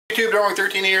YouTube,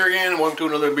 Darwin13 here again, and welcome to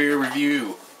another beer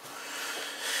review.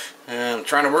 I'm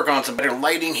trying to work on some better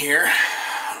lighting here.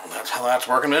 That's how that's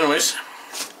working anyways.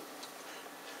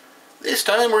 This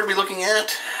time we're going to be looking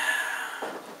at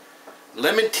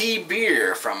lemon tea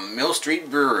beer from Mill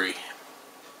Street Brewery.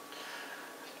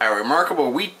 A remarkable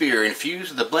wheat beer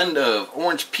infused with a blend of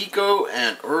orange pekoe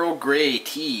and Earl Grey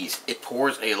teas. It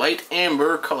pours a light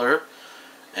amber color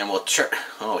and will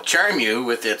charm you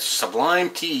with its sublime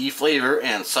tea flavor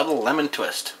and subtle lemon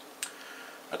twist.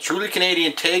 A truly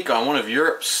Canadian take on one of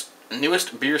Europe's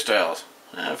newest beer styles.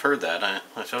 I've heard that. I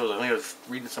think I was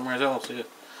reading somewhere else. Yeah.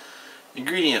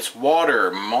 Ingredients: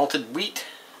 water, malted wheat,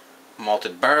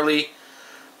 malted barley,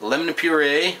 lemon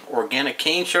puree, organic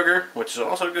cane sugar, which is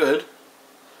also good,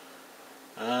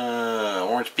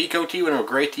 orange pekoe tea, Earl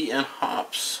Grey tea, and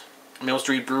hops.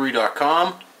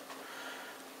 millstreetbrewery.com,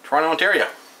 Toronto, Ontario.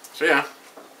 So yeah,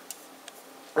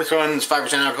 this one's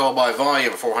 5% alcohol by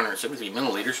volume, 473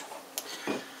 milliliters.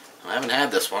 I haven't had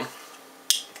this one,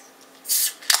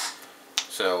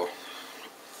 so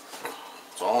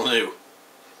it's all new.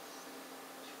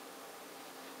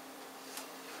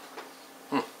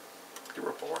 Give her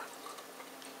a pour.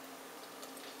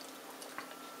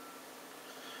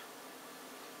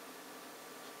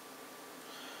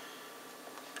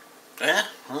 Yeah,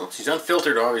 well, she's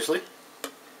unfiltered, obviously.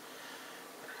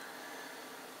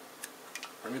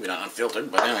 Or maybe not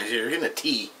unfiltered, but anyways, you're getting a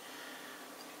tea.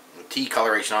 The tea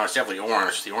coloration on it's definitely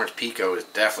orange. The orange pekoe is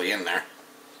definitely in there.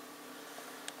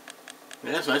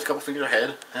 Yeah, it's a nice couple fingers of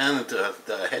head. And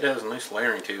the head has a nice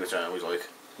layering too, which I always like.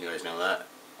 You guys know that.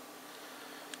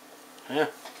 Yeah.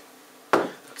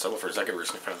 Let's settle for a second, we're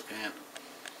sniffing out of the can.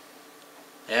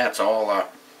 Yeah, it's all, there's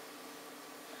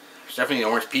definitely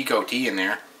orange pekoe tea in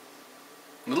there.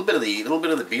 A little bit of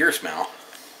the beer smell.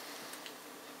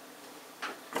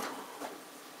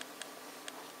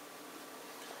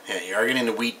 Yeah, you are getting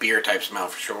the wheat beer type smell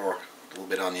for sure. A little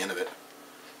bit on the end of it.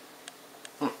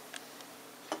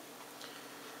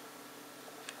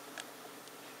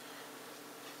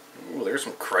 Ooh, there's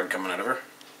some crud coming out of her.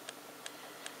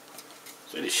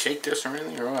 So you shake this or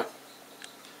anything or what?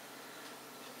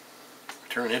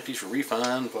 Return empties for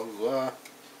refund, blah blah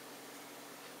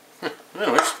blah.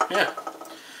 Anyways, yeah.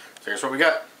 So here's what we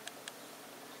got.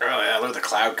 Oh yeah, look at the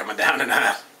cloud coming down in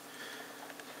that.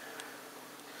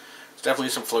 There's definitely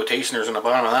some flotationers in the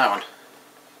bottom of that one.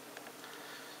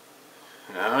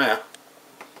 Oh yeah.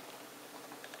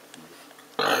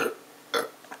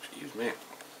 Excuse me.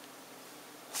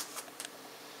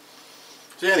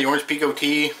 So yeah, the orange pekoe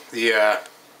tea, the a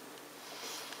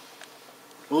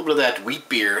little bit of that wheat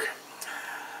beer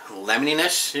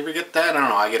lemoniness. You ever get that? I don't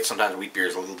know. I get sometimes wheat beer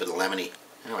is a little bit of lemony.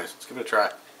 Anyways, let's give it a try.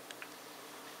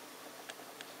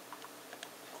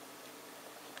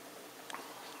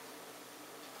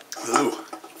 Ooh,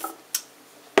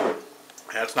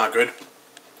 that's not good.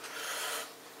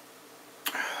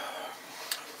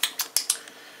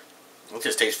 It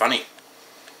just tastes funny.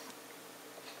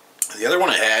 The other one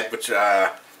I had, which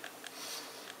was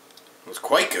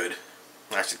quite good,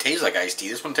 actually tastes like iced tea.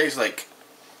 This one tastes like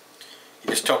you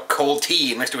just took cold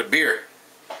tea and mixed it with beer.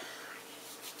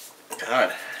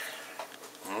 God.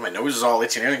 Well, my nose is all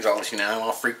itchy and everything's all itchy now. I'm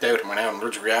all freaked out. I'm going to have an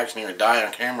allergic reaction here and die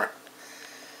on camera.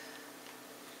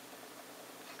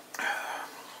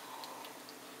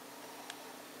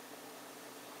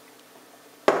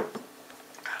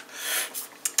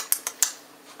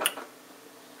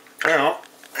 You know,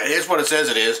 it is what it says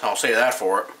it is. I'll say that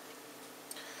for it.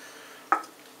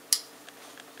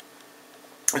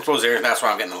 I suppose that's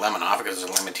why I'm getting the lemon off, because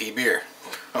it's a lemon tea beer.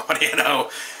 What do you know?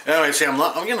 Anyway, see, I'm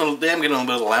getting a little bit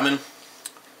of lemon.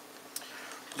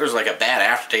 There's like a bad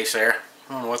aftertaste there.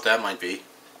 I don't know what that might be.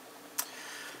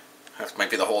 That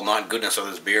might be the whole non-goodness of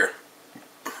this beer.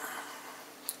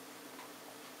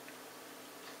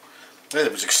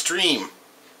 It was extreme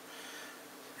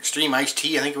iced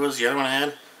tea. I think it was the other one I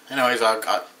had. Anyways, I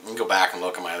can go back and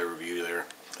look at my other review there.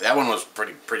 That one was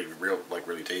pretty real, like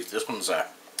really tasty. This one's I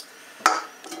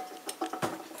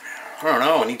don't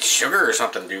know. It needs sugar or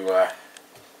something to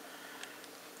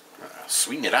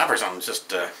sweeten it up or something. It's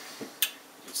just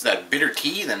it's that bitter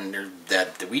tea than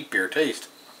the wheat beer taste.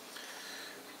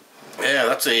 Yeah,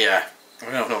 that's a I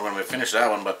don't know when we finish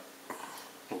that one, but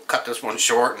we'll cut this one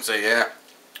short and say yeah.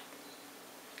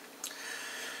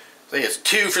 Say it's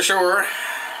 2 for sure.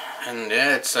 And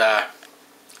yeah, it's I'd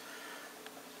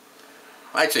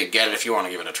say get it if you want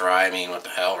to give it a try. I mean, what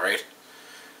the hell, right?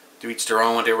 To each their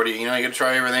own. Everybody, you know, you gotta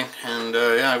try everything. And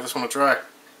yeah, I just want to try.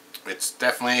 It's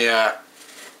definitely yeah,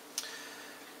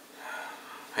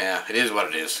 it is what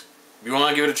it is. If you want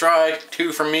to give it a try,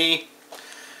 2 from me.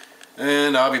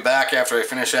 And I'll be back after I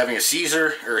finish having a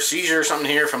seizure or something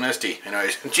here from this tea.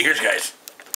 Anyways, cheers guys.